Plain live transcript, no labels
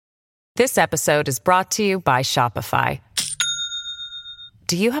This episode is brought to you by Shopify.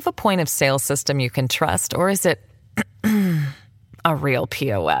 Do you have a point of sale system you can trust, or is it a real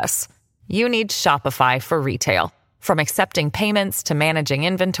POS? You need Shopify for retail. From accepting payments to managing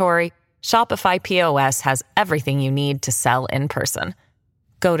inventory, Shopify POS has everything you need to sell in person.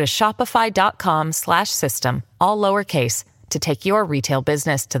 Go to shopify.com/system, all lowercase, to take your retail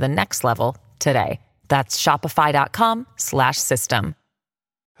business to the next level today. That's shopify.com/system.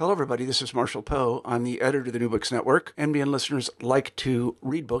 Hello, everybody. This is Marshall Poe. I'm the editor of the New Books Network. NBN listeners like to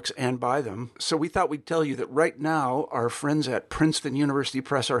read books and buy them. So we thought we'd tell you that right now, our friends at Princeton University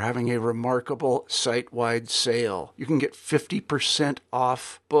Press are having a remarkable site-wide sale. You can get 50%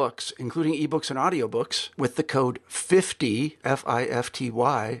 off books, including ebooks and audiobooks, with the code 50,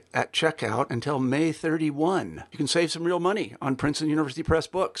 F-I-F-T-Y, at checkout until May 31. You can save some real money on Princeton University Press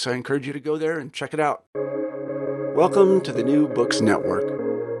books. I encourage you to go there and check it out. Welcome to the New Books Network.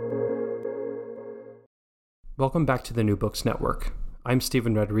 Welcome back to the New Books Network. I'm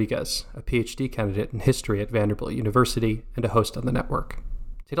Stephen Rodriguez, a PhD candidate in history at Vanderbilt University and a host on the network.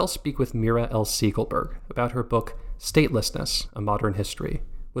 Today I'll speak with Mira L. Siegelberg about her book, Statelessness, A Modern History,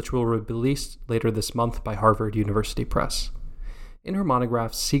 which will be released later this month by Harvard University Press. In her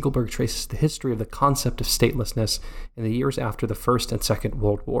monograph, Siegelberg traces the history of the concept of statelessness in the years after the First and Second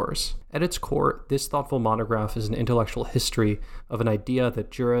World Wars. At its core, this thoughtful monograph is an intellectual history of an idea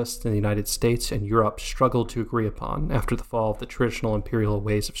that jurists in the United States and Europe struggled to agree upon after the fall of the traditional imperial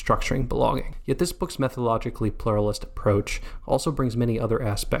ways of structuring belonging. Yet this book's methodologically pluralist approach also brings many other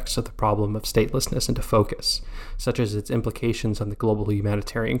aspects of the problem of statelessness into focus, such as its implications on the global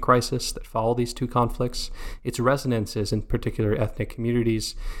humanitarian crisis that follow these two conflicts, its resonances in particular ethnic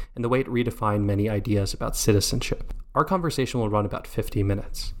communities, and the way it redefined many ideas about citizenship. Our conversation will run about 50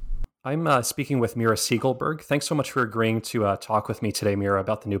 minutes. I'm speaking with Mira Siegelberg. Thanks so much for agreeing to talk with me today, Mira,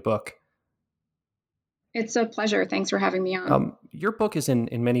 about the new book. It's a pleasure. Thanks for having me on. Your book is in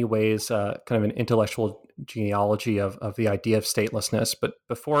many ways kind of an intellectual genealogy of the idea of statelessness. But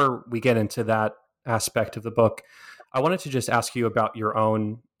before we get into that aspect of the book, I wanted to just ask you about your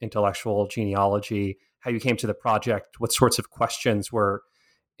own intellectual genealogy, how you came to the project, what sorts of questions were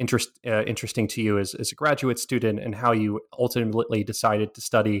interesting to you as a graduate student, and how you ultimately decided to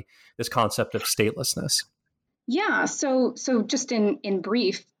study this concept of statelessness. Yeah, so just in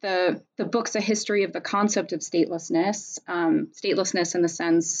brief, the book's a history of the concept of statelessness, statelessness in the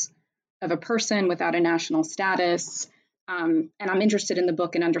sense of a person without a national status. And I'm interested in the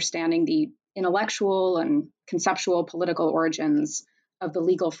book in understanding the intellectual and conceptual political origins of the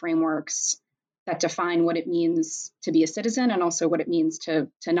legal frameworks that define what it means to be a citizen and also what it means to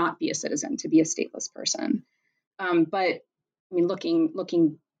not be a citizen, to be a stateless person. But I mean,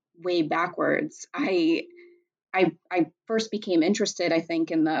 looking way backwards, I first became interested, I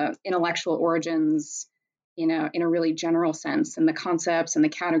think, in the intellectual origins in a really general sense, and the concepts and the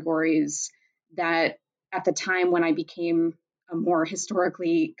categories that at the time when I became a more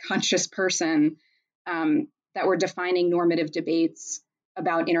historically conscious person, that were defining normative debates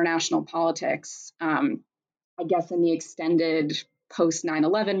about international politics. I guess in the extended post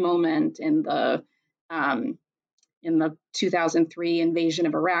 9/11 moment, in the 2003 invasion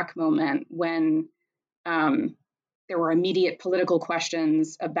of Iraq moment, when there were immediate political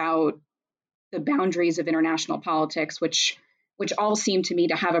questions about the boundaries of international politics, which all seemed to me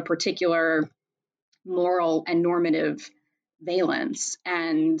to have a particular moral and normative valence.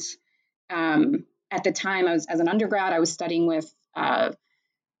 And at the time, as an undergrad, I was studying with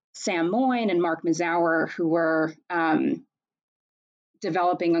Sam Moyn and Mark Mazauer, who were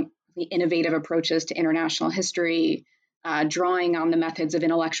developing the innovative approaches to international history, drawing on the methods of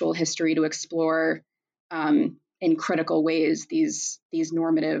intellectual history to explore in critical ways these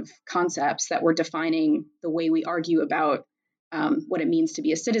normative concepts that were defining the way we argue about what it means to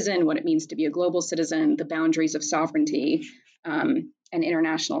be a citizen, what it means to be a global citizen, the boundaries of sovereignty and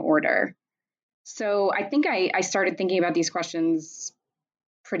international order. So I think I started thinking about these questions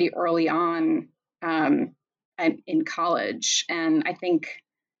pretty early on in college. And I think,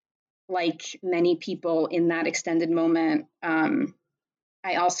 like many people in that extended moment,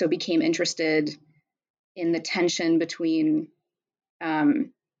 I also became interested in the tension between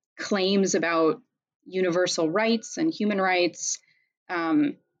claims about universal rights and human rights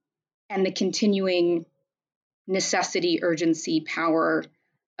and the continuing necessity, urgency, power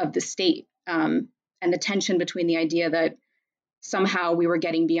of the state, and the tension between the idea that somehow we were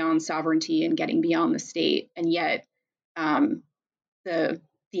getting beyond sovereignty and getting beyond the state, and yet the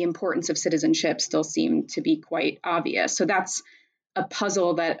importance of citizenship still seemed to be quite obvious. So that's a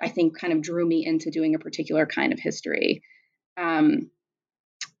puzzle that I think kind of drew me into doing a particular kind of history.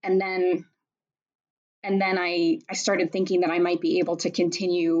 and then I started thinking that I might be able to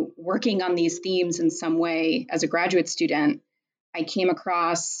continue working on these themes in some way as a graduate student. I came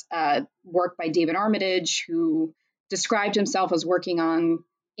across work by David Armitage, who described himself as working on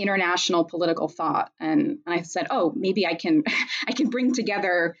international political thought, and I said, "Oh, maybe I can I can bring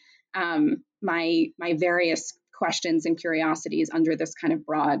together my various questions and curiosities under this kind of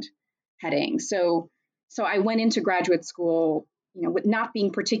broad heading." So I went into graduate school, with not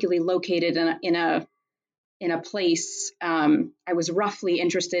being particularly located in a place. I was roughly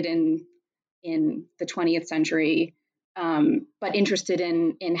interested in the 20th century. But interested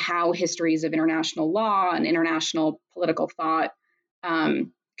in how histories of international law and international political thought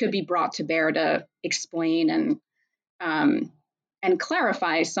could be brought to bear to explain and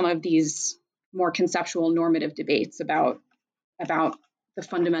clarify some of these more conceptual normative debates about the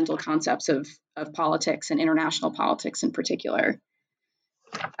fundamental concepts of politics and international politics in particular.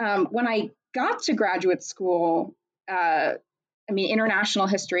 When I got to graduate school, international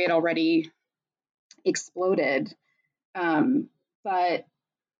history had already exploded. But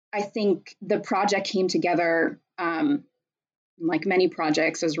I think the project came together, like many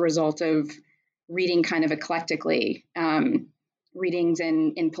projects, as a result of reading kind of eclectically, readings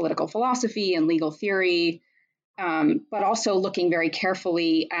in political philosophy and legal theory, but also looking very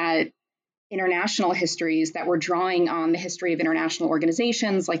carefully at international histories that were drawing on the history of international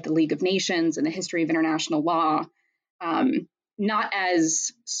organizations like the League of Nations and the history of international law, not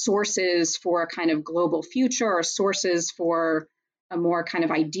as sources for a kind of global future or sources for a more kind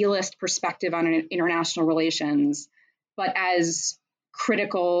of idealist perspective on international relations, but as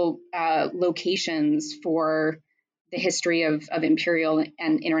critical locations for the history of imperial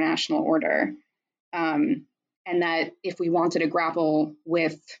and international order. And that if we wanted to grapple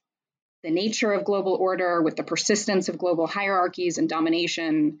with the nature of global order, with the persistence of global hierarchies and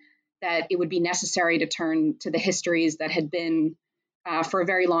domination, that it would be necessary to turn to the histories that had been, for a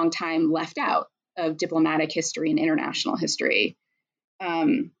very long time, left out of diplomatic history and international history.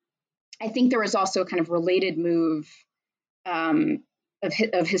 I think there was also a kind of related move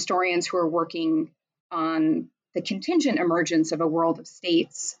of historians who are working on the contingent emergence of a world of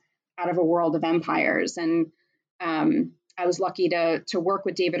states out of a world of empires. And I was lucky to work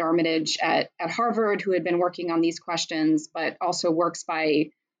with David Armitage at Harvard, who had been working on these questions, but also works by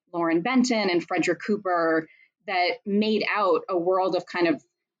Lauren Benton and Frederick Cooper that made out a world of kind of,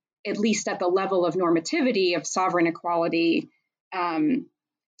 at least at the level of normativity, of sovereign equality,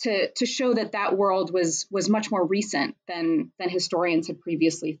 to show that world was much more recent than historians had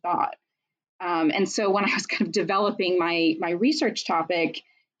previously thought. And so when I was kind of developing my research topic,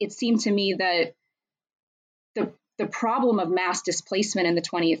 it seemed to me that the problem of mass displacement in the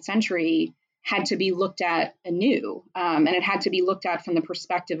 20th century had to be looked at anew, and it had to be looked at from the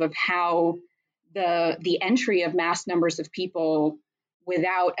perspective of how the entry of mass numbers of people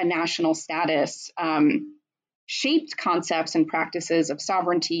without a national status shaped concepts and practices of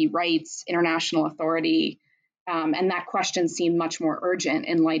sovereignty, rights, international authority, and that question seemed much more urgent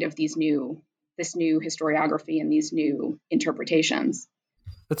in light of this new historiography and these new interpretations.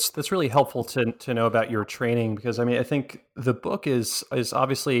 That's really helpful to know about your training, because I think the book is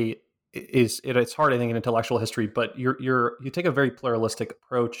obviously it's hard, I think, in intellectual history, but you take a very pluralistic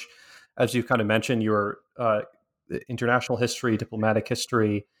approach, as you kind of mentioned, your international history, diplomatic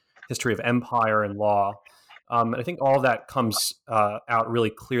history, history of empire and law. And I think all of that comes out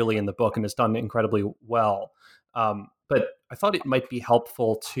really clearly in the book and is done incredibly well. But I thought it might be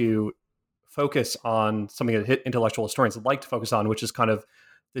helpful to focus on something that intellectual historians like to focus on, which is kind of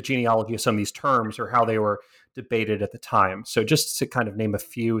the genealogy of some of these terms or how they were debated at the time. So just to kind of name a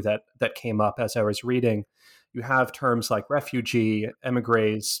few that came up as I was reading, you have terms like refugee,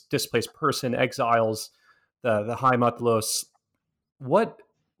 emigres, displaced person, exiles, the Heimatlos. What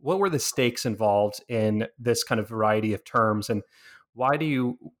were the stakes involved in this kind of variety of terms, and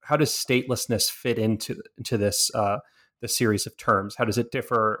how does statelessness fit into this the series of terms? How does it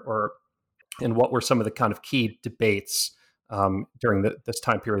differ, and what were some of the kind of key debates during this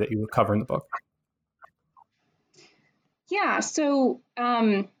time period that you would cover in the book? Yeah, so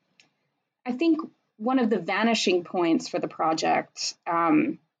I think one of the vanishing points for the project,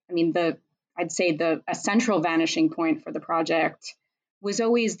 I'd say a central vanishing point for the project was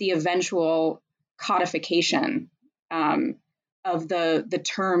always the eventual codification of the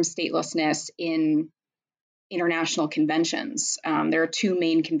term statelessness in international conventions. There are two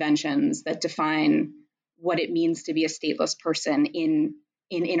main conventions that define what it means to be a stateless person in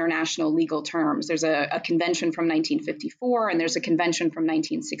international legal terms. There's a convention from 1954 and there's a convention from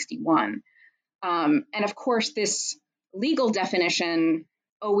 1961. And of course, this legal definition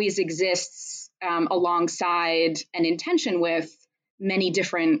always exists alongside and in tension with many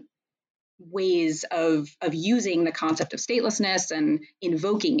different ways of using the concept of statelessness and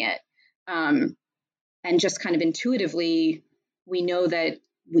invoking it. And just kind of intuitively, we know that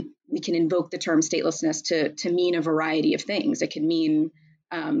we can invoke the term statelessness to mean a variety of things. It can mean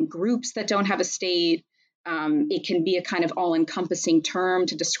groups that don't have a state. It can be a kind of all-encompassing term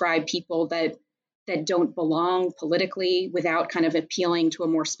to describe people that don't belong politically without kind of appealing to a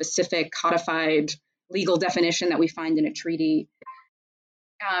more specific codified legal definition that we find in a treaty.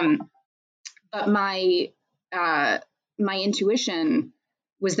 But my intuition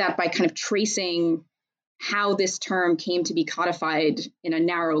was that by kind of tracing how this term came to be codified in a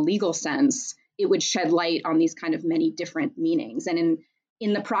narrow legal sense, it would shed light on these kind of many different meanings. And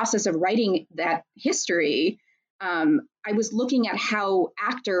in the process of writing that history, I was looking at how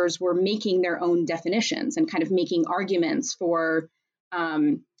actors were making their own definitions and kind of making arguments for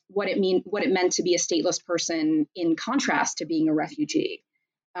what it meant to be a stateless person in contrast to being a refugee,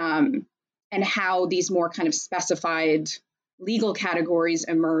 and how these more kind of specified legal categories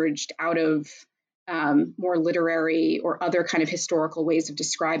emerged out of more literary or other kind of historical ways of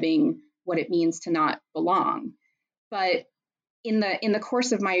describing what it means to not belong. But in the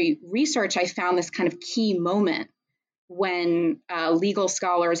course of my research, I found this kind of key moment when legal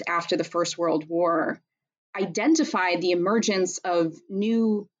scholars after the First World War identified the emergence of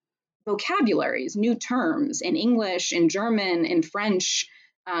new vocabularies, new terms in English, in German, in French,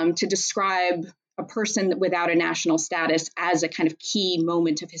 to describe a person without a national status as a kind of key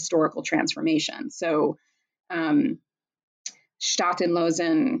moment of historical transformation. So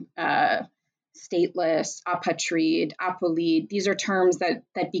Staatenlosen, stateless, apatride, apolide, these are terms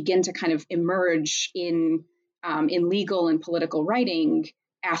that begin to kind of emerge in legal and political writing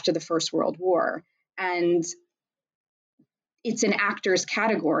after the First World War. And it's an actor's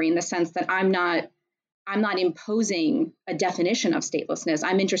category in the sense that I'm not imposing a definition of statelessness.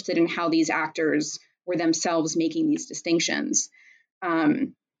 I'm interested in how these actors were themselves making these distinctions.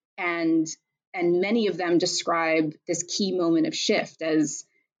 And many of them describe this key moment of shift as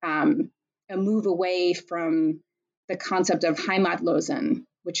a move away from the concept of Heimatlosen,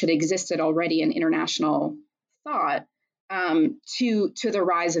 which had existed already in international thought, to the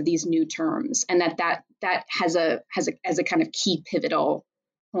rise of these new terms, and that has a kind of key pivotal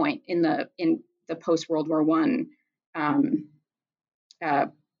point in the post-World War I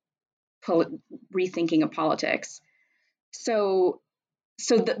rethinking of politics. So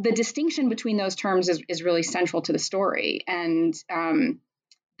the distinction between those terms is really central to the story, and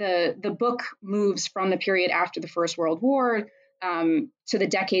the book moves from the period after the First World War to the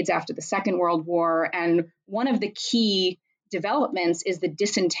decades after the Second World War, and one of the key developments is the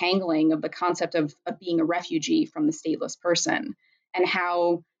disentangling of the concept of being a refugee from the stateless person, and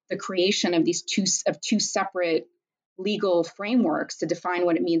how the creation of these two separate legal frameworks to define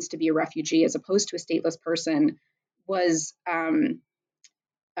what it means to be a refugee as opposed to a stateless person was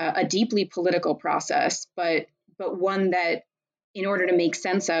a deeply political process, but one that, in order to make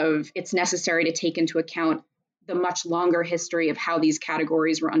sense of, it's necessary to take into account the much longer history of how these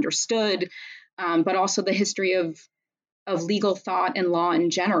categories were understood, but also the history of legal thought and law in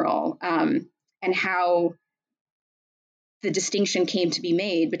general, and how the distinction came to be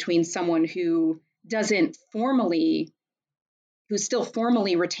made between someone who still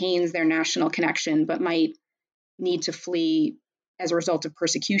formally retains their national connection, but might need to flee as a result of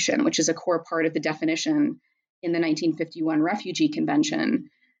persecution, which is a core part of the definition in the 1951 Refugee Convention,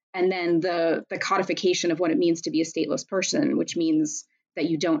 and then the codification of what it means to be a stateless person, which means that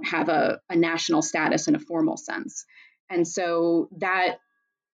you don't have a national status in a formal sense. And so that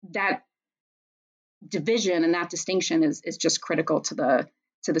division and that distinction is just critical to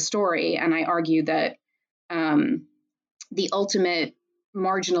the story. And I argue that the ultimate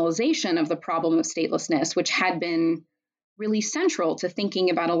marginalization of the problem of statelessness, which had been really central to thinking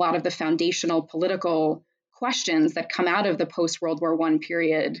about a lot of the foundational political questions that come out of the post-World War I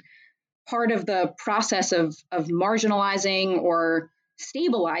period, part of the process of marginalizing or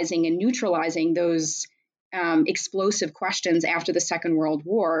stabilizing and neutralizing those explosive questions after the Second World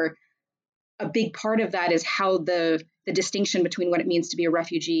War, a big part of that is how the distinction between what it means to be a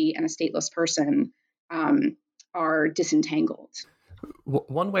refugee and a stateless person are disentangled.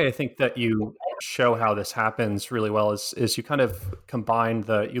 One way I think that you show how this happens really well is you kind of combine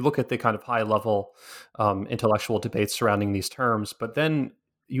you look at the kind of high level intellectual debates surrounding these terms, but then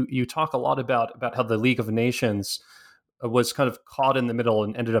you talk a lot about how the League of Nations was kind of caught in the middle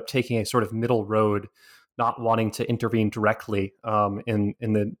and ended up taking a sort of middle road, not wanting to intervene directly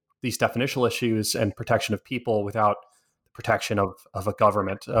in these definitional issues and protection of people without protection of a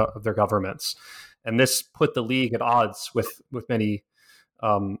government, of their governments. And this put the League at odds with many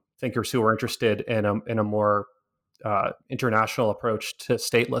thinkers who were interested in a more international approach to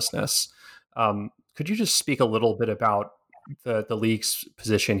statelessness. Could you just speak a little bit about the League's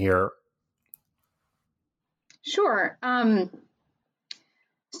position here? Sure.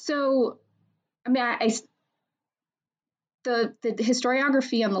 So, I mean, the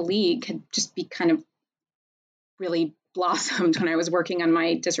historiography on the League had just be kind of really blossomed when I was working on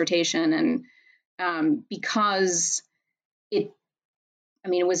my dissertation, and because it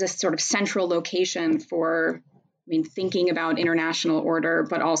was a sort of central location for, thinking about international order,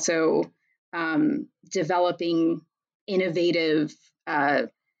 but also developing innovative,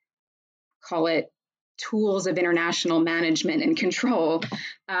 call it tools of international management and control,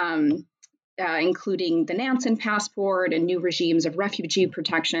 including the Nansen Passport and new regimes of refugee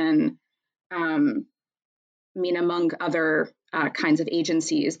protection, among other kinds of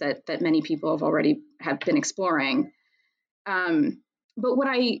agencies that many people have been exploring. But what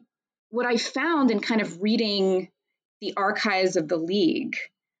I found in kind of reading the archives of the League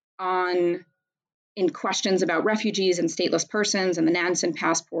in questions about refugees and stateless persons and the Nansen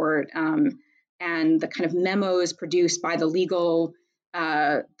Passport, and the kind of memos produced by the legal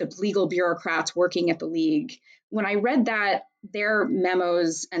bureaucrats working at the League. When I read their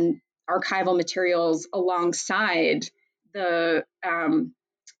memos and archival materials alongside the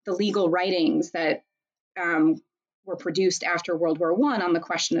legal writings that were produced after World War I on the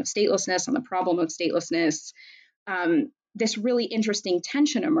question of statelessness, on the problem of statelessness, this really interesting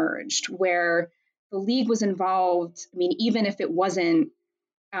tension emerged where the League was involved. Even if it wasn't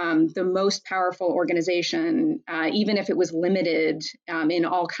the most powerful organization, even if it was limited in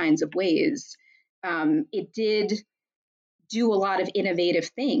all kinds of ways, it did do a lot of innovative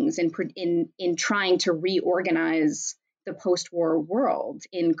things in trying to reorganize the post-war world,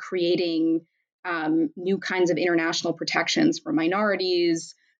 in creating new kinds of international protections for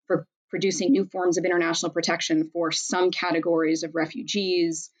minorities, for producing new forms of international protection for some categories of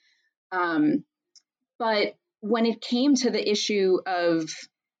refugees. But when it came to the issue of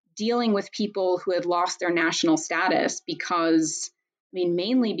dealing with people who had lost their national status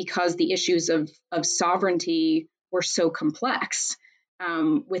mainly because the issues of sovereignty were so complex,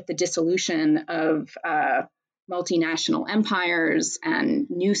 with the dissolution of multinational empires and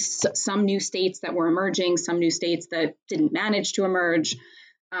some new states that were emerging, some new states that didn't manage to emerge,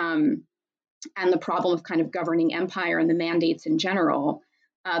 and the problem of kind of governing empire and the mandates in general.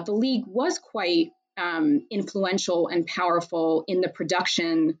 The League was quite influential and powerful in the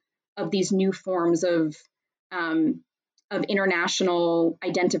production of these new forms of international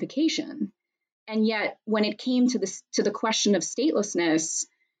identification. And yet, when it came to the question of statelessness,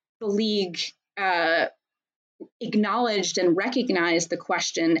 the League acknowledged and recognized the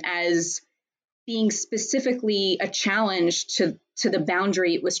question as being specifically a challenge to the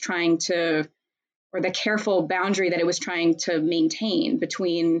boundary it was trying to, or the careful boundary that it was trying to maintain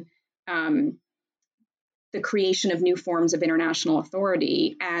between the creation of new forms of international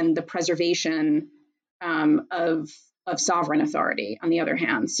authority and the preservation of sovereign authority, on the other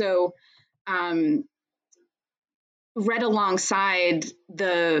hand. So, read alongside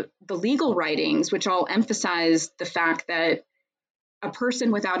the legal writings, which all emphasize the fact that a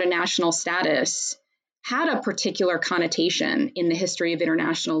person without a national status had a particular connotation in the history of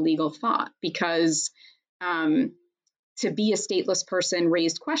international legal thought, because to be a stateless person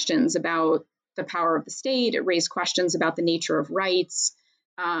raised questions about the power of the state. It raised questions about the nature of rights.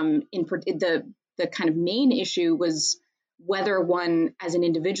 The kind of main issue was whether one, as an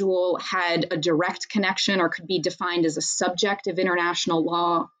individual, had a direct connection or could be defined as a subject of international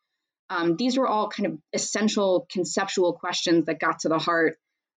law. These were all kind of essential conceptual questions that got to the heart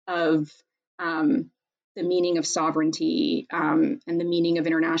of the meaning of sovereignty, and the meaning of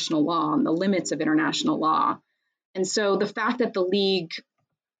international law and the limits of international law. And so the fact that the League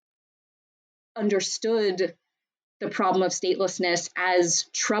understood the problem of statelessness as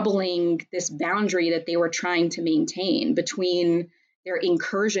troubling this boundary that they were trying to maintain between their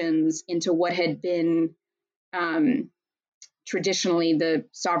incursions into what had been traditionally the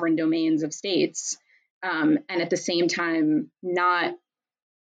sovereign domains of states, and at the same time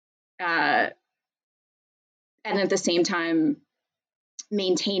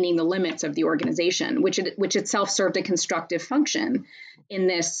maintaining the limits of the organization, which itself served a constructive function in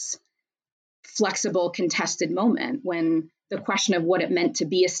this flexible, contested moment when the question of what it meant to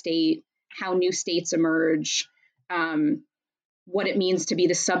be a state, how new states emerge, what it means to be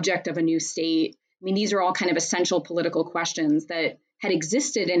the subject of a new state. These are all kind of essential political questions that had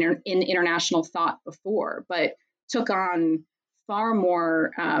existed in international thought before, but took on far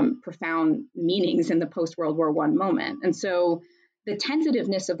more profound meanings in the post-World War I moment. And so the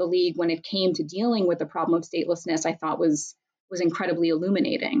tentativeness of the League when it came to dealing with the problem of statelessness, I thought was incredibly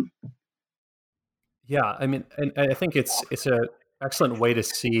illuminating. Yeah, I mean, and I think it's a excellent way to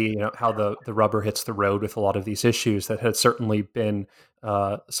see, how the rubber hits the road with a lot of these issues that had certainly been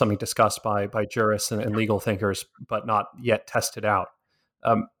something discussed by jurists and legal thinkers, but not yet tested out.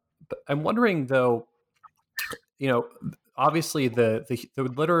 But I'm wondering, though, obviously the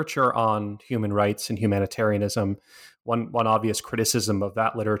literature on human rights and humanitarianism, one obvious criticism of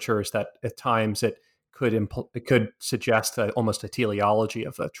that literature is that at times it could suggest almost a teleology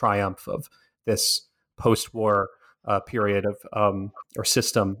of the triumph of this post-war period of or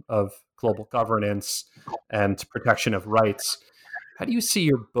system of global governance and protection of rights. How do you see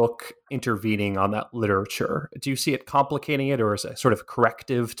your book intervening on that literature? Do you see it complicating it, or is it sort of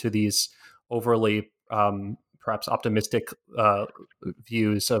corrective to these overly perhaps optimistic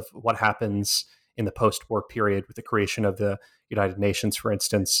views of what happens in the post-war period with the creation of the United Nations, for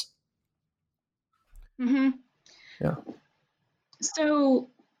instance? Mm-hmm. Yeah. So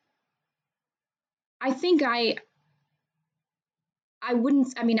I think I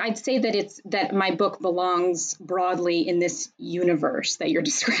wouldn't, I mean, I'd say that my book belongs broadly in this universe that you're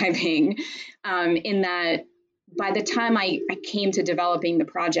describing, in that by the time I came to developing the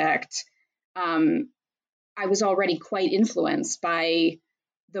project, I was already quite influenced by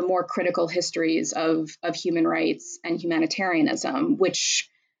the more critical histories of human rights and humanitarianism, which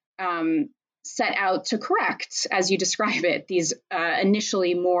set out to correct, as you describe it, these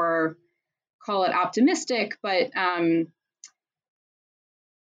initially more, call it optimistic, but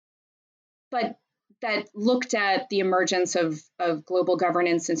that looked at the emergence of global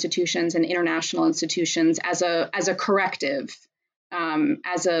governance institutions and international institutions as a corrective,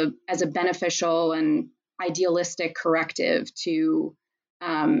 as a beneficial and idealistic corrective to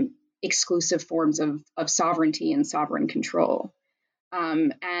exclusive forms of sovereignty and sovereign control.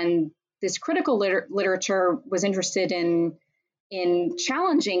 And this critical literature was interested in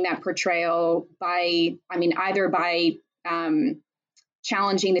challenging that portrayal either by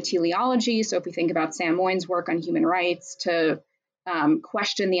challenging the teleology. So if we think about Sam Moyn's work on human rights, to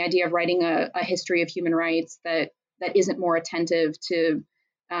question the idea of writing a history of human rights that isn't more attentive to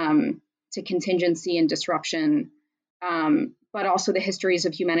contingency and disruption, but also the histories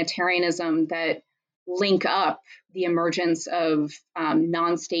of humanitarianism that link up the emergence of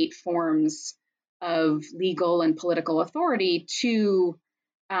non-state forms of legal and political authority to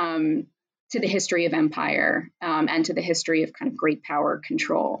the history of empire and to the history of kind of great power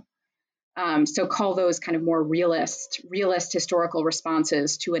control. So call those kind of more realist historical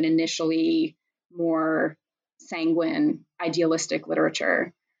responses to an initially more sanguine, idealistic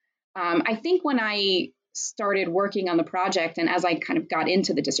literature. I think when I started working on the project, and as I kind of got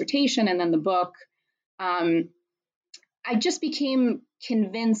into the dissertation and then the book, I just became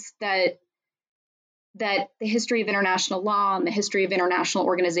convinced that the history of international law and the history of international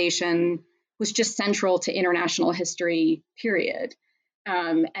organization was just central to international history, period.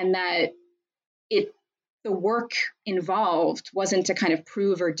 And that the work involved wasn't to kind of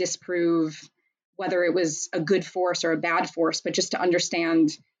prove or disprove whether it was a good force or a bad force, but just to understand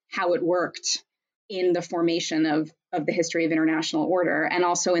how it worked in the formation of the history of international order, and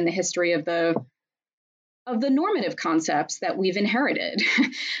also in the history of the normative concepts that we've inherited,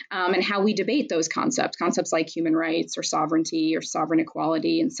 and how we debate those concepts like human rights or sovereignty or sovereign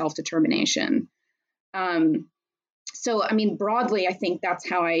equality and self-determination. So, I mean, broadly, I think that's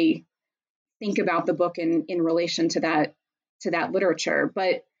how I think about the book in relation to that literature.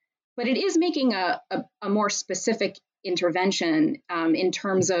 But it is making a more specific intervention in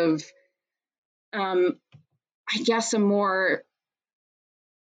terms of, I guess, a more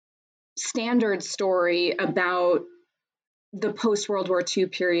standard story about the post-World War II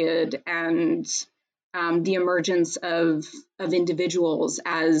period and the emergence of individuals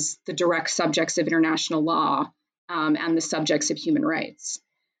as the direct subjects of international law and the subjects of human rights.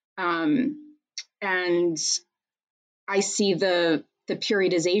 And I see the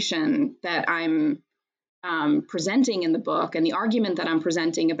periodization that I'm presenting in the book, and the argument that I'm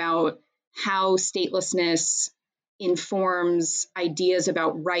presenting about how statelessness informs ideas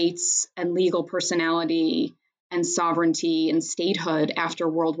about rights and legal personality and sovereignty and statehood after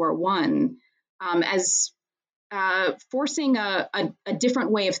World War I, as forcing a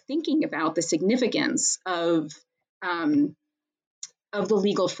different way of thinking about the significance of the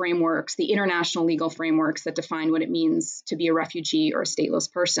legal frameworks, the international legal frameworks that define what it means to be a refugee or a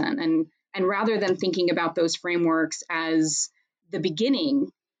stateless person. And rather than thinking about those frameworks as the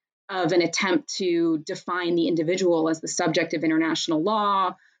beginning of an attempt to define the individual as the subject of international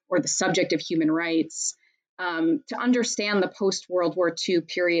law or the subject of human rights, to understand the post-World War II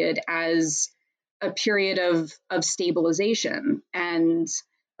period as a period of stabilization and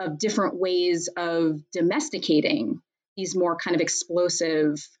of different ways of domesticating these more kind of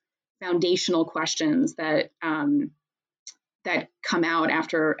explosive foundational questions that that come out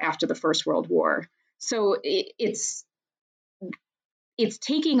after the First World War. So it's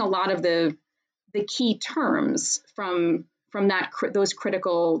taking a lot of the key terms from those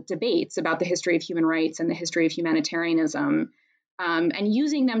critical debates about the history of human rights and the history of humanitarianism, and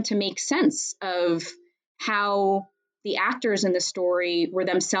using them to make sense of how the actors in the story were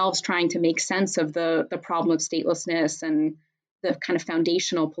themselves trying to make sense of the problem of statelessness and the kind of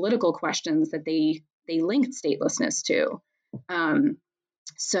foundational political questions that they linked statelessness to.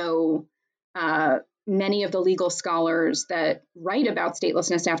 Many of the legal scholars that write about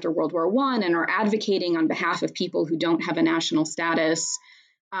statelessness after World War I and are advocating on behalf of people who don't have a national status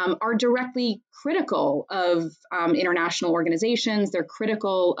are directly critical of international organizations. They're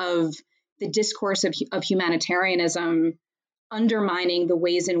critical of the discourse of humanitarianism, undermining the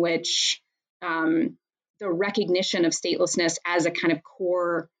ways in which the recognition of statelessness as a kind of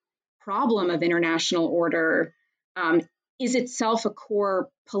core problem of international order is itself a core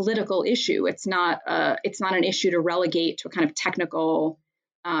political issue. It's not an issue to relegate to a kind of technical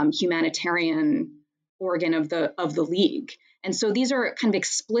humanitarian organ of the League. And so these are kind of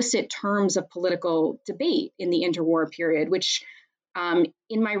explicit terms of political debate in the interwar period, which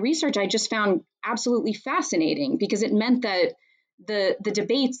in my research I just found absolutely fascinating, because it meant that the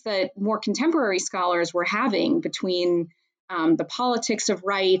debates that more contemporary scholars were having between the politics of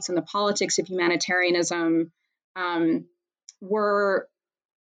rights and the politics of humanitarianism were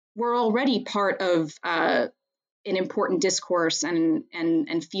already part of an important discourse and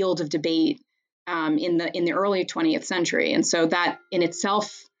field of debate in the early 20th century. And so that in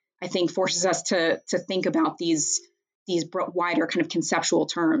itself, I think, forces us to think about these wider kind of conceptual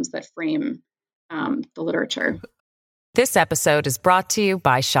terms that frame the literature. This episode is brought to you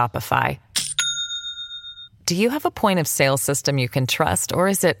by Shopify. Do you have a point of sale system you can trust, or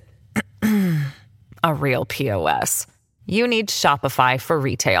is it a real POS? You need Shopify for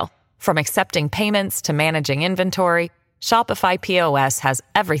retail. From accepting payments to managing inventory, Shopify POS has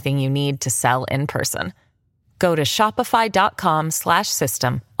everything you need to sell in person. Go to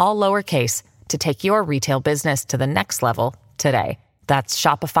shopify.com/system, all lowercase, to take your retail business to the next level today. That's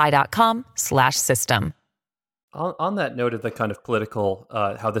shopify.com/system. On that note of the kind of political,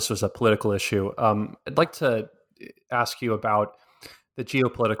 how this was a political issue, I'd like to ask you about the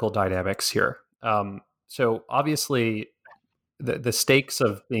geopolitical dynamics here. So obviously, the stakes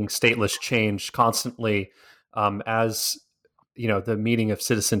of being stateless change constantly as the meaning of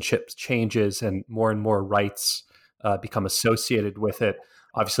citizenship changes and more rights become associated with it.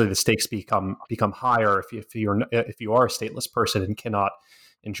 Obviously, the stakes become higher if you are a stateless person and cannot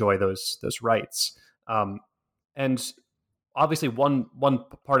enjoy those rights. And obviously, one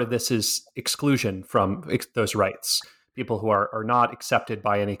part of this is exclusion from those rights. People who are not accepted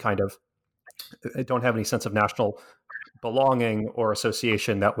by any kind of, don't have any sense of national belonging or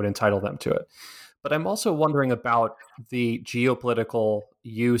association that would entitle them to it. But I'm also wondering about the geopolitical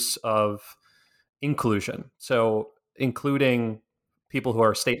use of inclusion. So including people who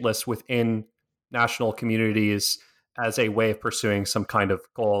are stateless within national communities as a way of pursuing some kind of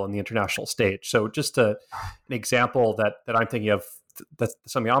goal on the international stage. So just an example that I'm thinking of, that's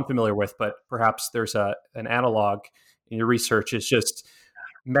something I'm familiar with, but perhaps there's an analog in your research, is just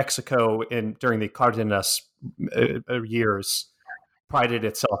Mexico during the Cardenas years prided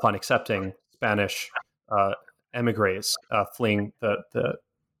itself on accepting Spanish emigres fleeing the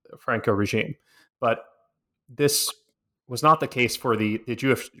Franco regime. But this was not the case for the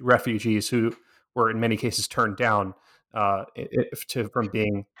Jewish refugees who were in many cases turned down from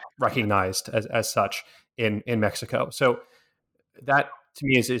being recognized as such in Mexico. So that to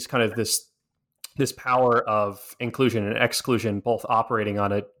me is kind of this power of inclusion and exclusion, both operating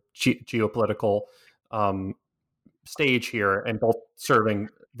on a geopolitical stage here and both serving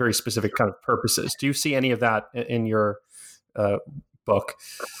very specific kind of purposes. Do you see any of that in your book?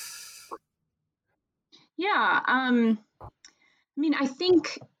 Yeah. I mean, I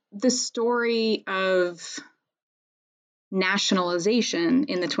think the story of nationalization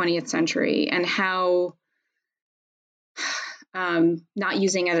in the 20th century and how, not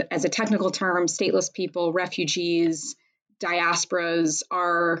using it as a technical term, stateless people, refugees, diasporas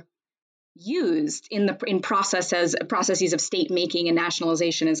are used in processes of state making and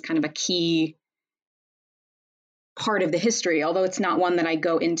nationalization as kind of a key part of the history, although it's not one that I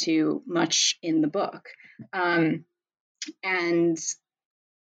go into much in the book. And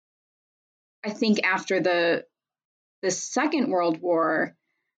I think after the Second World War,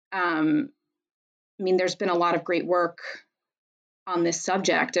 there's been a lot of great work on this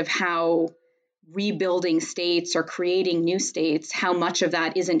subject of how rebuilding states or creating new states, how much of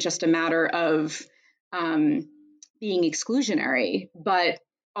that isn't just a matter of being exclusionary, but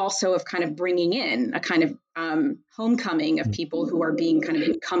also of kind of bringing in a kind of homecoming of people who are being kind of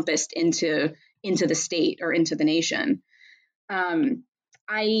encompassed into the state or into the nation.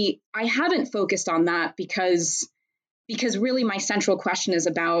 I haven't focused on that because really my central question is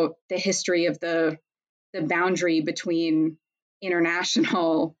about the history of the boundary between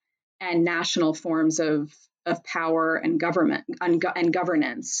international and national forms of power and government and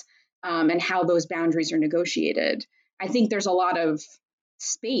governance, and how those boundaries are negotiated. I think there's a lot of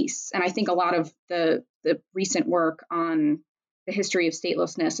space, and I think a lot of the recent work on the history of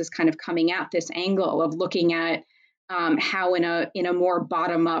statelessness is kind of coming at this angle of looking at how in a more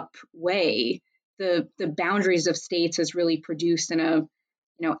bottom-up way the boundaries of states is really produced in a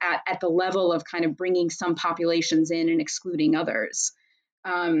at the level of kind of bringing some populations in and excluding others.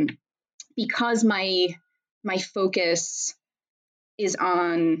 Because my focus is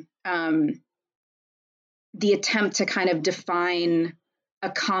on the attempt to kind of define a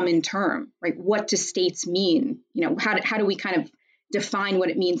common term, right? What do states mean? How do we kind of define what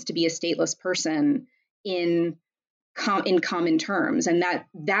it means to be a stateless person in common terms? And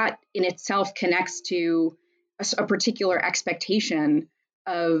that in itself connects to a particular expectation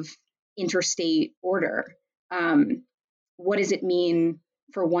of interstate order. What does it mean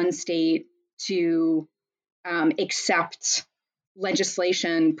for one state to accept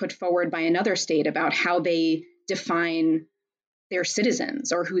legislation put forward by another state about how they define their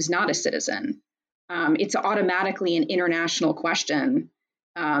citizens or who's not a citizen? It's automatically an international question.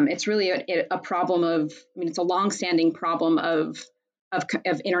 It's really a problem of, it's a longstanding problem of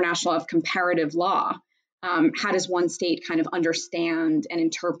comparative law. How does one state kind of understand and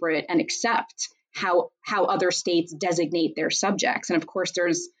interpret and accept how other states designate their subjects? And of course,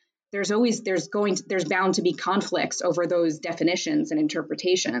 there's bound to be conflicts over those definitions and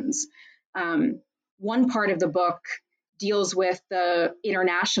interpretations. One part of the book deals with the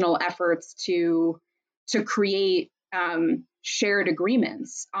international efforts to create shared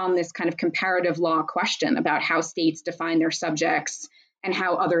agreements on this kind of comparative law question about how states define their subjects and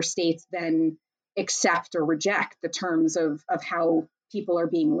how other states then accept or reject the terms of how people are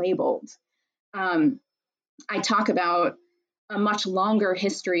being labeled. I talk about a much longer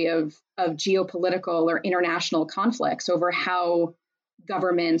history of geopolitical or international conflicts over how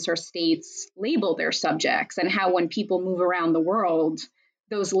governments or states label their subjects, and how when people move around the world,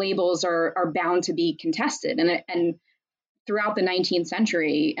 those labels are bound to be contested. And throughout the 19th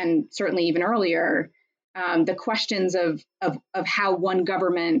century, and certainly even earlier, the questions of how one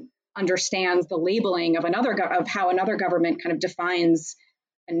government understands the labeling of how another government kind of defines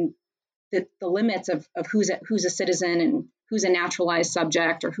and the limits of who's a citizen and who's a naturalized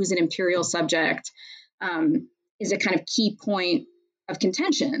subject or who's an imperial subject, is a kind of key point of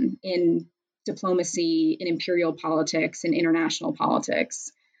contention in diplomacy, in imperial politics, in international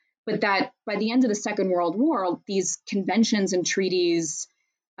politics. But that by the end of the Second World War, these conventions and treaties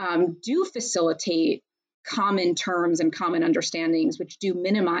do facilitate common terms and common understandings, which do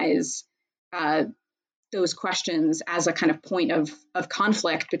minimize those questions as a kind of point of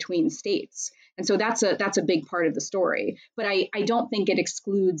conflict between states. And so that's a big part of the story. But I don't think it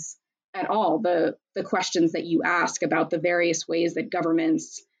excludes at all the questions that you ask about the various ways that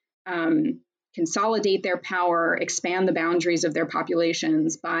governments consolidate their power, expand the boundaries of their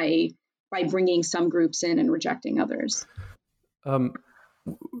populations by bringing some groups in and rejecting others.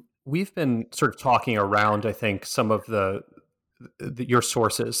 We've been sort of talking around, I think, some of your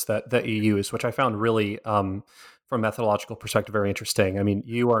sources that you use, which I found really, from a methodological perspective, very interesting. I mean,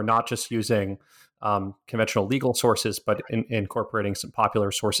 you are not just using conventional legal sources, but incorporating some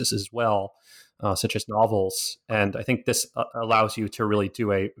popular sources as well, such as novels. And I think this allows you to really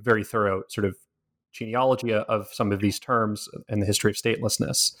do a very thorough sort of genealogy of some of these terms and the history of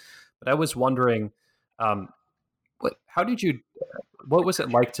statelessness. But I was wondering, what was it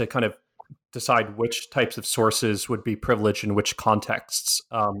like to kind of decide which types of sources would be privileged in which contexts?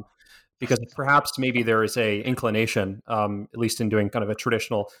 Because perhaps maybe there is a inclination, at least in doing kind of a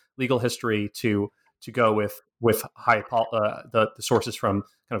traditional legal history, to go with the sources from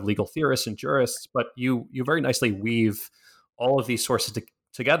kind of legal theorists and jurists. But you very nicely weave all of these sources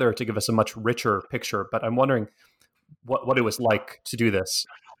together to give us a much richer picture. But I'm wondering what it was like to do this.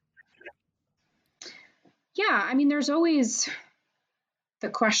 Yeah, I mean, there's always the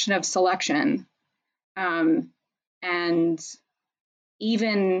question of selection. And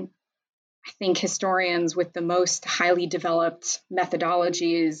even, I think, historians with the most highly developed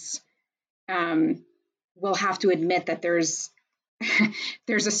methodologies will have to admit that there's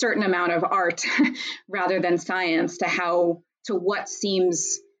there's a certain amount of art rather than science to what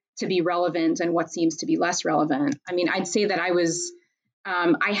seems to be relevant and what seems to be less relevant. I mean, I'd say that I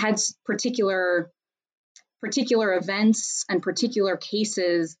had particular events and particular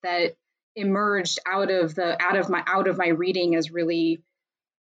cases that emerged out of my reading as really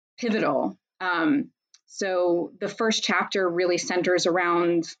pivotal. So the first chapter really centers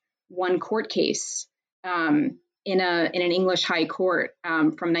around one court case in an English High Court from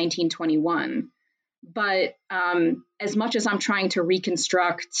 1921. But as much as I'm trying to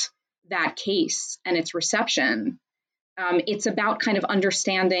reconstruct that case and its reception, it's about kind of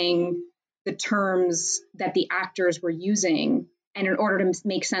understanding the terms that the actors were using. And in order to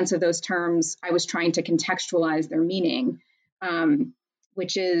make sense of those terms, I was trying to contextualize their meaning,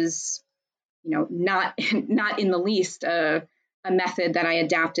 which is, not in the least a method that I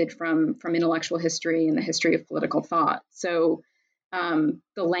adapted from intellectual history and the history of political thought. So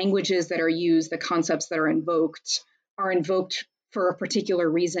the languages that are used, the concepts that are invoked for a particular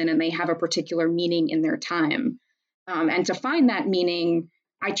reason, and they have a particular meaning in their time. And to find that meaning,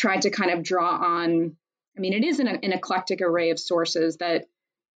 I tried to kind of draw on, it is an eclectic array of sources that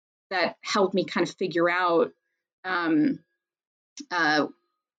helped me kind of figure out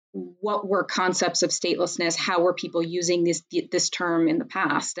what were concepts of statelessness, how were people using this term in the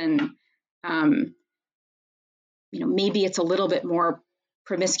past, and maybe it's a little bit more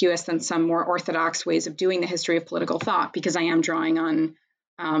promiscuous than some more orthodox ways of doing the history of political thought, because I am drawing on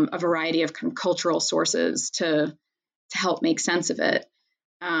a variety of kind of cultural sources to help make sense of it.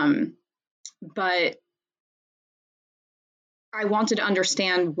 But I wanted to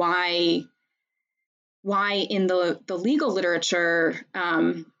understand why in the legal literature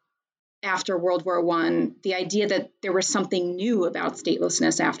after World War I, the idea that there was something new about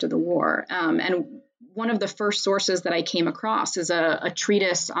statelessness after the war. And one of the first sources that I came across is a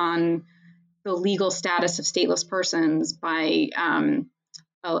treatise on the legal status of stateless persons by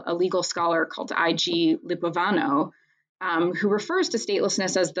a legal scholar called I.G. Lipovano, who refers to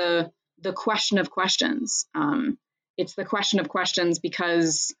statelessness as the question of questions. It's the question of questions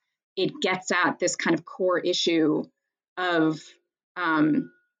because it gets at this kind of core issue of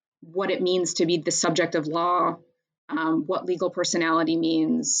what it means to be the subject of law, what legal personality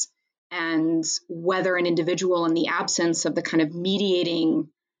means, and whether an individual, in the absence of the kind of mediating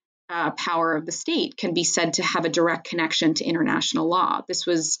power of the state, can be said to have a direct connection to international law. This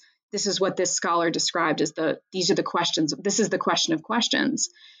is what this scholar described as these are the questions. This is the question of questions.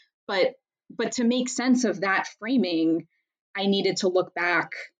 But to make sense of that framing, I needed to look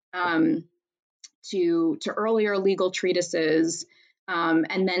back to earlier legal treatises,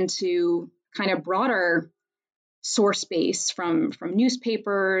 and then to kind of broader source base from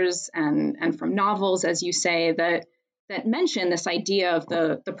newspapers and from novels, as you say, that mention this idea of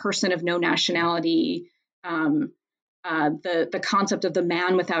the person of no nationality. The concept of the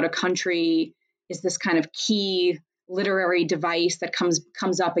man without a country is this kind of key literary device that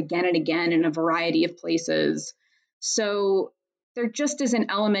comes up again and again in a variety of places. So there just is an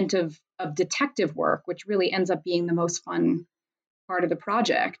element of detective work, which really ends up being the most fun part of the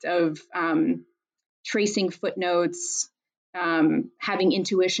project, of tracing footnotes, having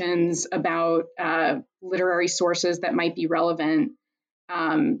intuitions about literary sources that might be relevant,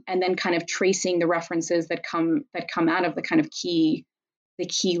 and then kind of tracing the references that come out of the kind of key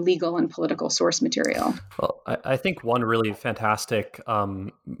legal and political source material. Well, I think one really fantastic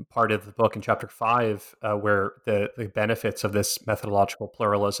part of the book in chapter 5, where the benefits of this methodological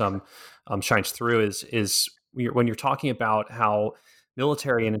pluralism shines through, is when you're talking about how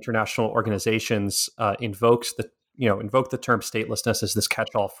military and international organizations invoke the term statelessness as this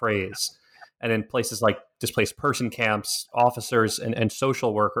catch-all phrase. And in places like displaced person camps, officers and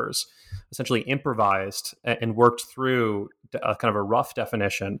social workers essentially improvised and worked through a kind of a rough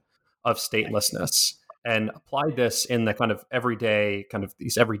definition of statelessness and applied this in the kind of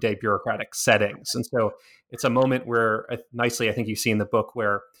these everyday bureaucratic settings. And so it's a moment where, nicely, I think you see in the book,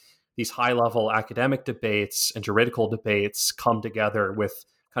 where these high-level academic debates and juridical debates come together with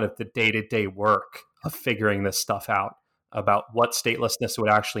kind of the day-to-day work of figuring this stuff out about what statelessness would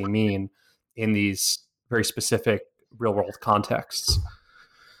actually mean in these very specific real-world contexts.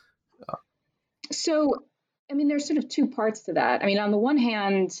 So, there's sort of two parts to that. On the one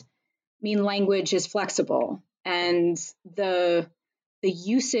hand, language is flexible, and the the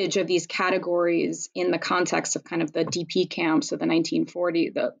usage of these categories in the context of kind of the DP camps of the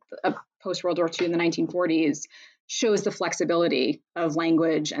 1940s, the post-World War II in the 1940s, shows the flexibility of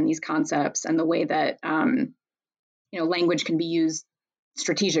language and these concepts and the way that language can be used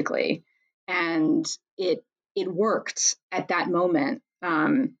strategically. And it worked at that moment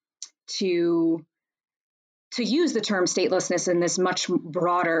to use the term statelessness in this much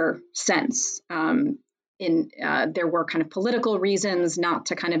broader sense. There were kind of political reasons not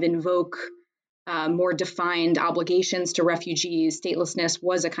to kind of invoke more defined obligations to refugees. Statelessness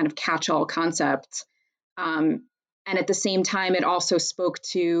was a kind of catch-all concept. And at the same time, it also spoke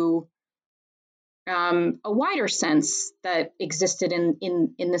to a wider sense that existed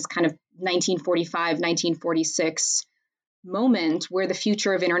in this kind of 1945, 1946 moment where the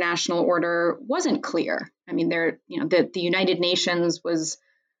future of international order wasn't clear. I mean, the United Nations was,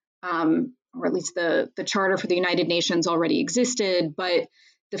 or at least the Charter for the United Nations already existed, but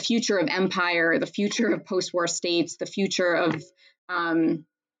the future of empire, the future of post-war states, the future of the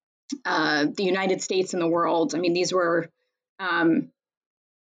United States and the world, I mean, these were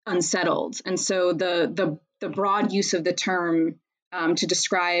unsettled. And so the broad use of the term to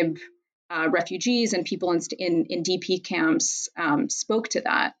describe refugees and people in DP camps spoke to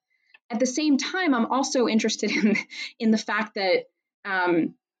that. At the same time, I'm also interested in the fact that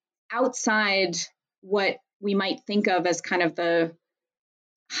outside what we might think of as kind of the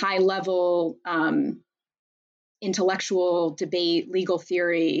high-level intellectual debate, legal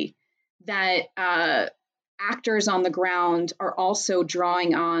theory, that actors on the ground are also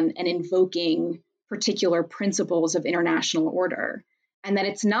drawing on and invoking particular principles of international order, and that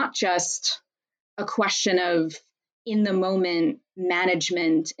it's not just a question of in-the-moment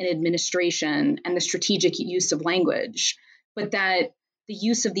management and administration and the strategic use of language, but that the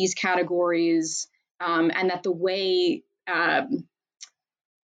use of these categories and that the way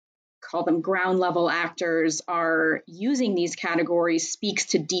call them ground level actors are using these categories speaks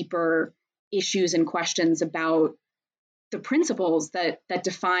to deeper issues and questions about the principles that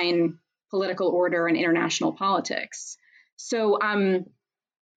define political order and international politics. So, I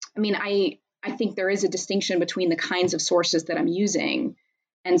mean, I think there is a distinction between the kinds of sources that I'm using,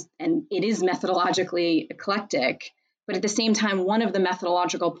 and it is methodologically eclectic. But at the same time, one of the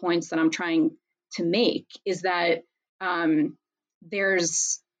methodological points that I'm trying to make is that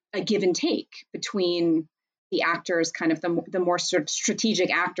there's a give and take between the actors, kind of the more sort of strategic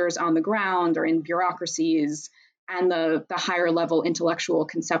actors on the ground or in bureaucracies, and the higher level intellectual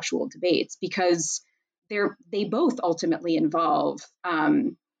conceptual debates, because they both ultimately involve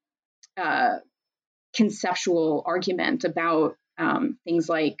conceptual argument about things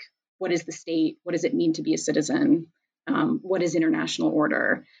like what is the state, what does it mean to be a citizen, what is international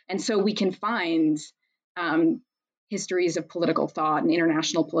order, and so we can find histories of political thought and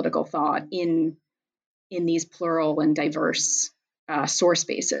international political thought in these plural and diverse source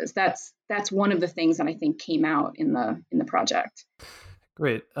bases. That's one of the things that I think came out in the project.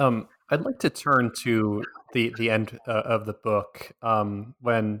 Great. I'd like to turn to the end of the book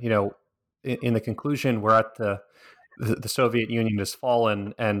when, in the conclusion, we're at the Soviet Union has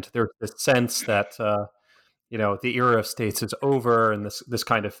fallen, and there's this sense that the era of states is over, and this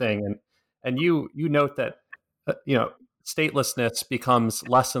kind of thing. And you note that statelessness becomes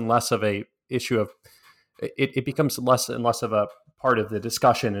less and less of a issue of it becomes less and less of a part of the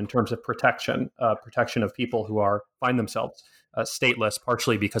discussion in terms of protection of people who find themselves stateless,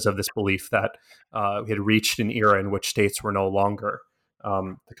 partially because of this belief that we had reached an era in which states were no longer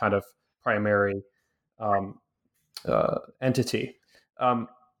the kind of primary entity.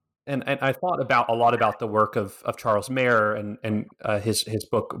 And I thought a lot about the work of Charles Maier and his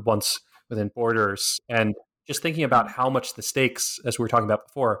book Once Within Borders, and just thinking about how much the stakes, as we were talking about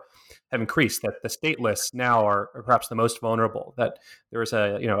before, have increased. That the stateless now are perhaps the most vulnerable. That there is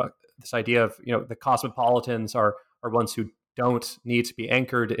this idea of the cosmopolitans are ones who don't need to be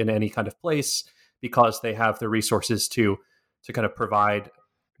anchored in any kind of place because they have the resources to kind of provide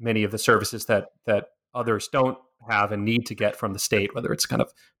many of the services that others don't have and need to get from the state, whether it's kind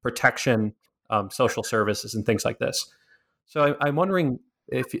of protection, social services, and things like this. So I'm wondering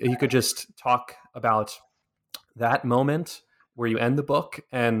if you could just talk about that moment where you end the book,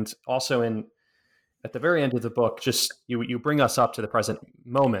 and also at the very end of the book, just you bring us up to the present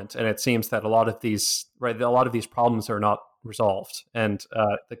moment, and it seems that a lot of these problems are not resolved, and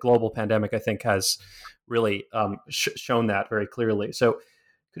the global pandemic, I think, has really shown that very clearly. So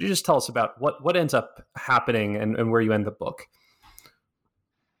could you just tell us about what ends up happening and where you end the book?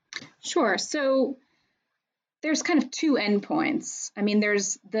 Sure. So there's kind of two endpoints. I mean,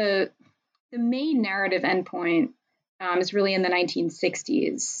 there's the main narrative endpoint is really in the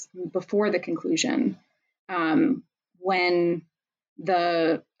 1960s, before the conclusion, when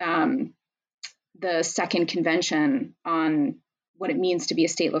the Second Convention on what it means to be a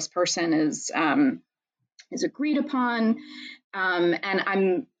stateless person is agreed upon,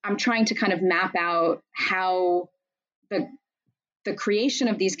 and I'm trying to kind of map out how the creation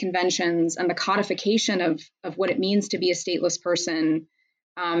of these conventions and the codification of what it means to be a stateless person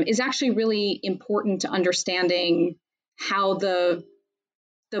is actually really important to understanding how the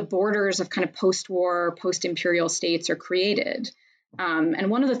borders of kind of post-war, post-imperial states are created. And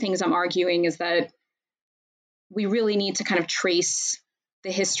one of the things I'm arguing is that we really need to kind of trace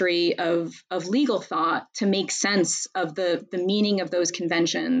the history of legal thought to make sense of the meaning of those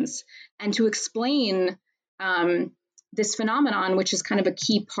conventions and to explain this phenomenon, which is kind of a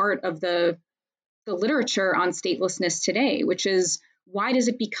key part of the literature on statelessness today, which is why does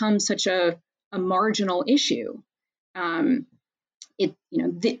it become such a marginal issue? The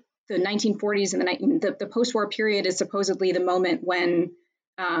 1940s and the post-war period is supposedly the moment when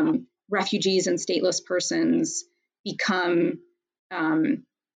refugees and stateless persons become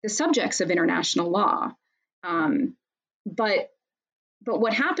the subjects of international law. But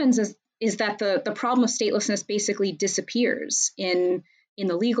what happens is that the problem of statelessness basically disappears in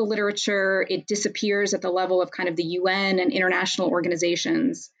the legal literature. It disappears at the level of kind of the UN and international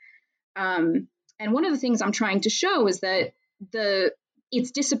organizations. And one of the things I'm trying to show is that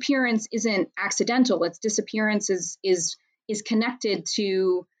its disappearance isn't accidental. Its disappearance is connected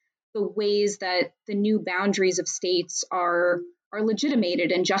to the ways that the new boundaries of states are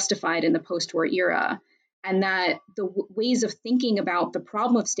legitimated and justified in the post-war era, and that the ways of thinking about the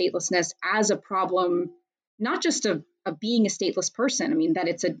problem of statelessness as a problem, not just of being a stateless person. I mean, that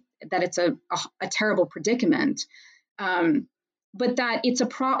it's a terrible predicament, but that it's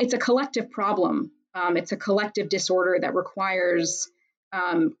a collective problem. It's a collective disorder that requires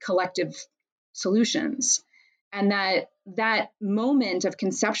collective solutions, and that moment of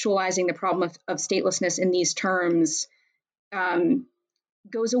conceptualizing the problem of statelessness in these terms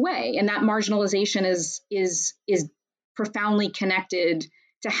goes away, and that marginalization is profoundly connected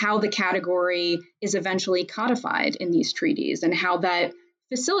to how the category is eventually codified in these treaties, and how that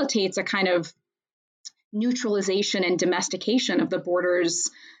facilitates a kind of neutralization and domestication of the borders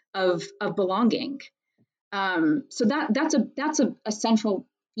of belonging. So that's a central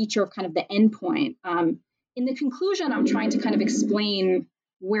feature of kind of the endpoint. In the conclusion, I'm trying to kind of explain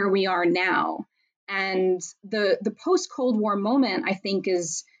where we are now. And the post-Cold War moment, I think,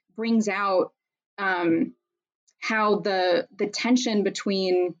 brings out how the tension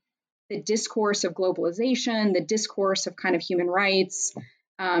between the discourse of globalization, the discourse of kind of human rights,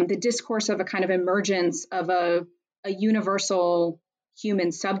 the discourse of a kind of emergence of a universal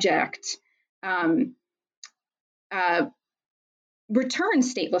human subject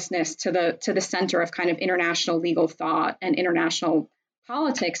returns statelessness to the center of kind of international legal thought and international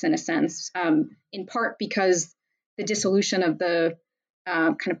politics, in a sense, in part because the dissolution of the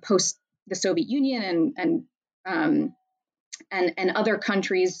kind of post the Soviet Union and other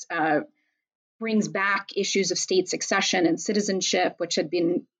countries brings back issues of state succession and citizenship, which had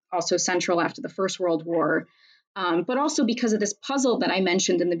been also central after the First World War, but also because of this puzzle that I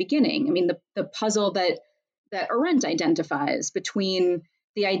mentioned in the beginning. I mean, the puzzle that Arendt identifies between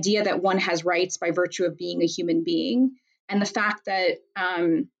the idea that one has rights by virtue of being a human being and the fact that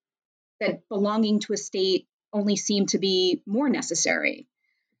that belonging to a state only seemed to be more necessary.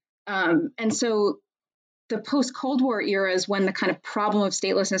 And so the post-Cold War era is when the kind of problem of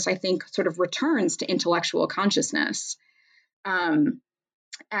statelessness, I think, sort of returns to intellectual consciousness. And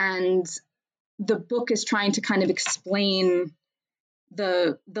the book is trying to kind of explain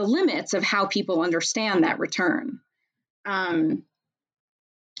the limits of how people understand that return. In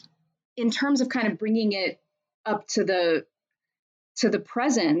terms of kind of bringing it up to the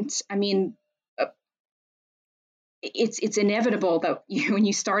present, I mean, it's inevitable that when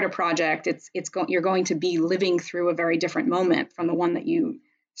you start a project, you're going to be living through a very different moment from the one that you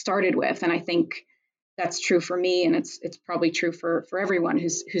started with, and I think that's true for me, and it's probably true for everyone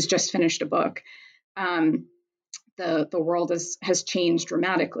who's just finished a book. The world has changed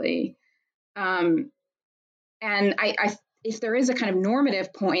dramatically, and I if there is a kind of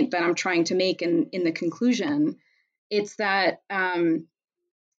normative point that I'm trying to make in the conclusion, it's that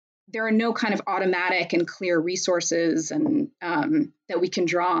there are no kind of automatic and clear resources and that we can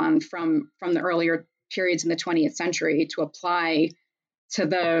draw on from the earlier periods in the 20th century to apply to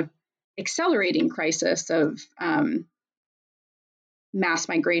the accelerating crisis of mass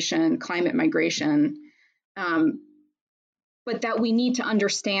migration, climate migration, but that we need to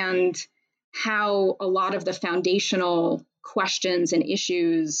understand how a lot of the foundational questions and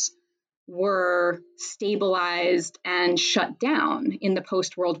issues were stabilized and shut down in the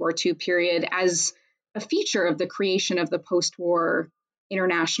post-World War II period as a feature of the creation of the post-war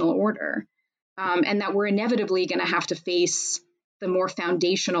international order, and that we're inevitably going to have to face the more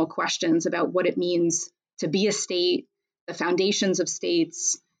foundational questions about what it means to be a state, the foundations of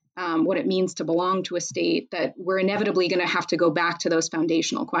states, what it means to belong to a state, that we're inevitably going to have to go back to those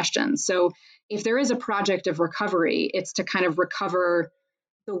foundational questions. So if there is a project of recovery, it's to kind of recover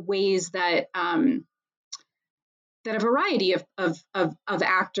the ways that that a variety of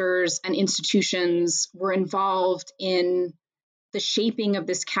actors and institutions were involved in the shaping of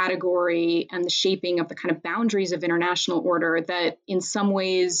this category and the shaping of the kind of boundaries of international order that in some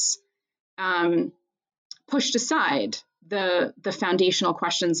ways pushed aside the foundational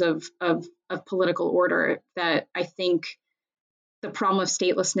questions of political order that I think the problem of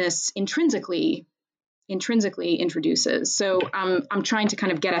statelessness intrinsically introduces. So I'm trying to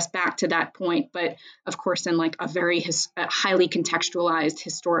kind of get us back to that point, but of course in like a very highly contextualized,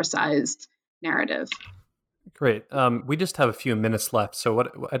 historicized narrative. Great. We just have a few minutes left. So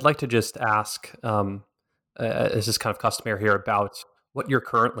what I'd like to just ask, as is kind of customary here, about what you're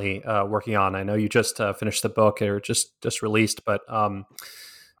currently working on. I know you just finished the book or just released, but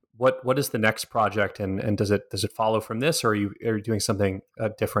what is the next project, and does it follow from this, or are you doing something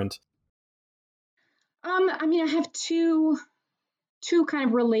different? I mean, I have two kind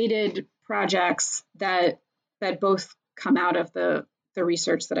of related projects that both come out of the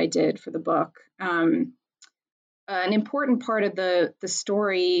research that I did for the book. An important part of the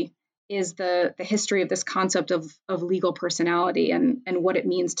story is the history of this concept of legal personality and what it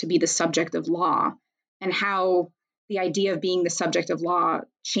means to be the subject of law, and how the idea of being the subject of law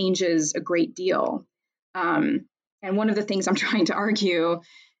changes a great deal. And one of the things I'm trying to argue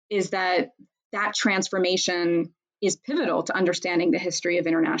is that transformation is pivotal to understanding the history of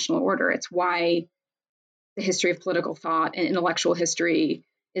international order. It's why the history of political thought and intellectual history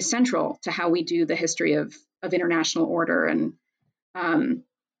is central to how we do the history of international order. And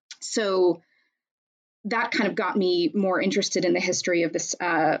so that kind of got me more interested in the history of this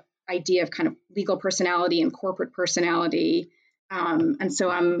idea of kind of legal personality and corporate personality. And so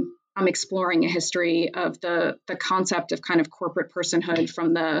I'm exploring a history of the concept of kind of corporate personhood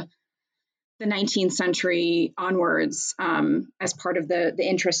from the 19th century onwards, as part of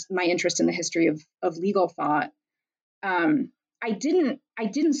my interest in the history of legal thought. I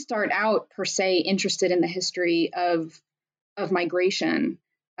didn't start out per se interested in the history of migration,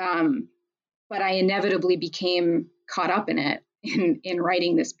 but I inevitably became caught up in it in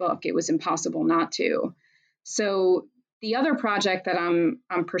writing this book. It was impossible not to. So the other project that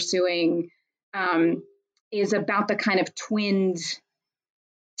I'm pursuing is about the kind of twinned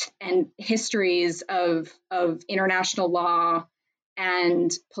and histories of international law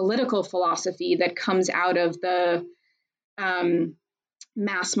and political philosophy that comes out of the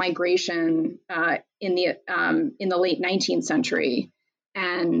mass migration in the late 19th century,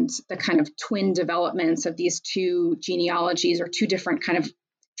 and the kind of twin developments of these two genealogies or two different kind of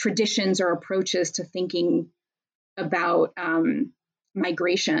traditions or approaches to thinking about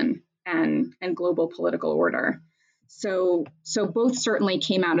migration and global political order. So both certainly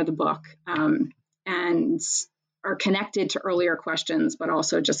came out of the book and are connected to earlier questions, but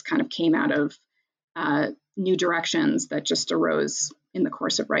also just kind of came out of new directions that just arose in the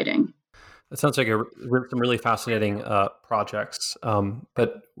course of writing. That sounds like some really fascinating projects.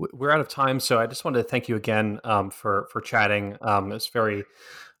 But we're out of time, so I just wanted to thank you again for chatting.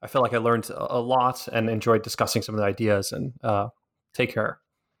 I feel like I learned a lot and enjoyed discussing some of the ideas. And take care.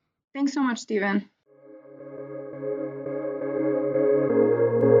 Thanks so much, Stephen.